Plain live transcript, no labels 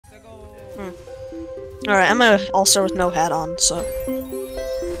Alright, I'm gonna all-star with no hat on, so.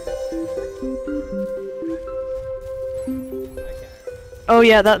 Oh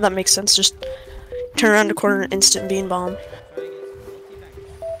yeah, that makes sense. Just turn around the corner, instant bean bomb.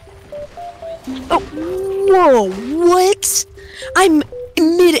 Oh, whoa, what? I'm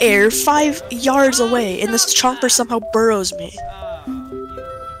mid-air, 5 yards away, and this chomper somehow burrows me.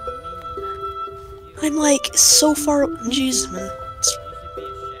 I'm like so far. Jeez, man.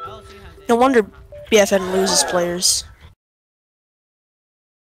 No wonder BFN loses players.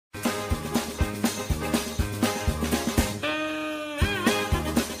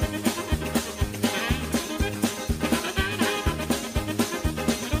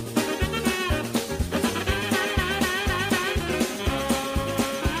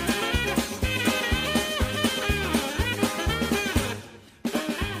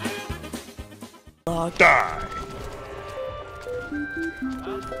 Die!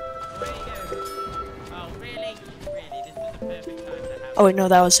 Oh wait, no,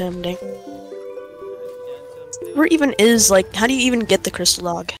 that was him, dang. Where even is, like, how do you even get the crystal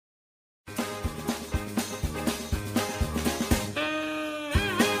dog?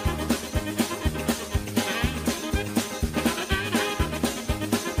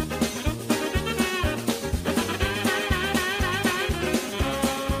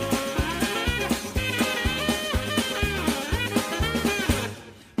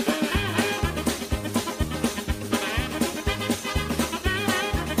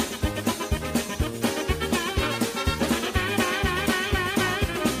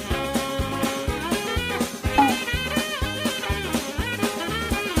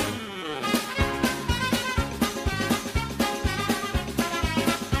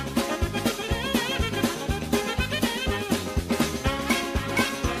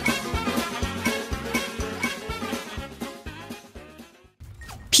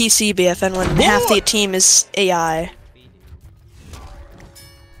 PC BFN when half the team is AI.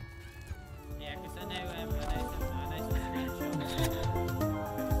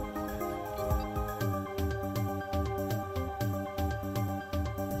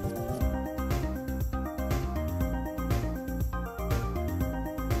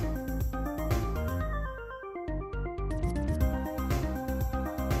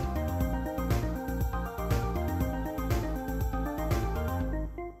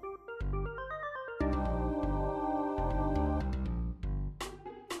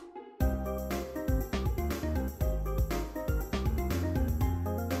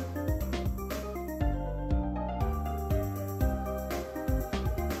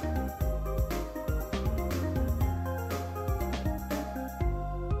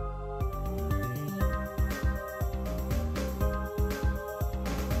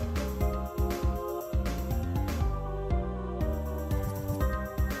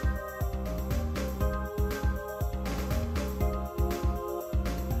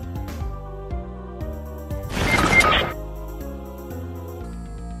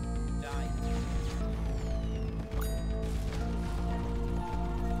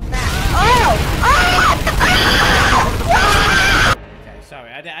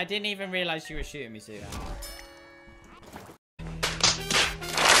 I didn't even realize you were shooting me, Suha.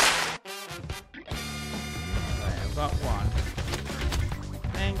 Right, I've got one.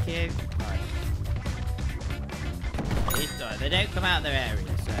 Thank you. Right. They don't come out of their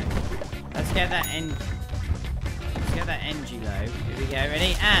area, so let's get that NG low. Here we go,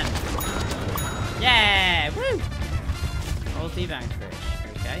 ready? And yeah! Woo! Multi-vanquish.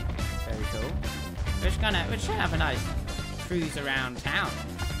 Okay, very cool. We're just gonna have a nice cruise around town.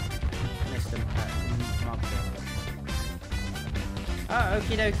 Oh,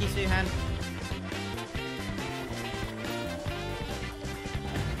 okie dokie, Suhan.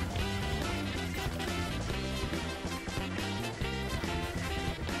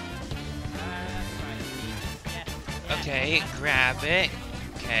 Okay, grab it.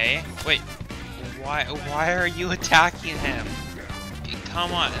 Okay. Wait. Why are you attacking him?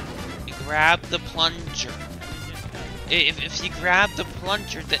 Come on. Grab the plunger. If you grab the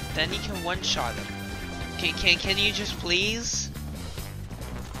plunger, then you can one-shot him. Can you just please?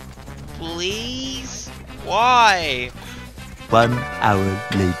 Please? Why? 1 hour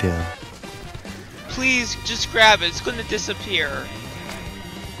later. Please, just grab it. It's gonna disappear.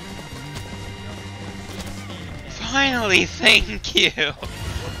 Finally, thank you.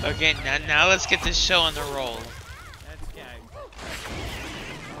 Okay, now let's get this show on the roll. Let's go.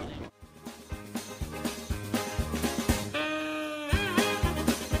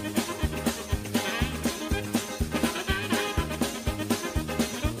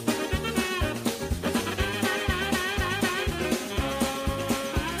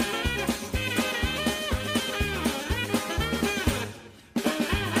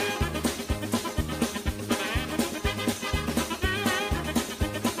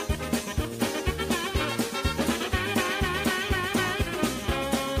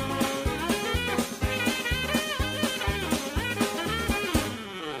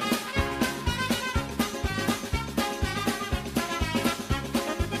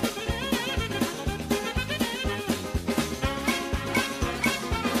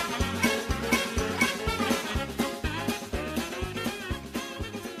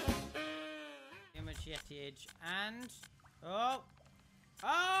 And... Oh!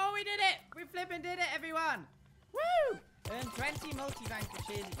 Oh, we did it! We flipping did it, everyone! Woo! Earn 20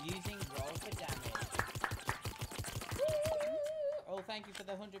 multi-vanquishes using roll for damage. Woo! Oh, thank you for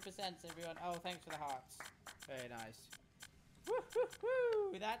the 100%, everyone. Oh, thanks for the hearts. Very nice.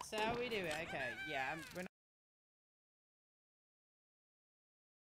 Woo-hoo-hoo! That's how we do it. Okay, yeah, we're not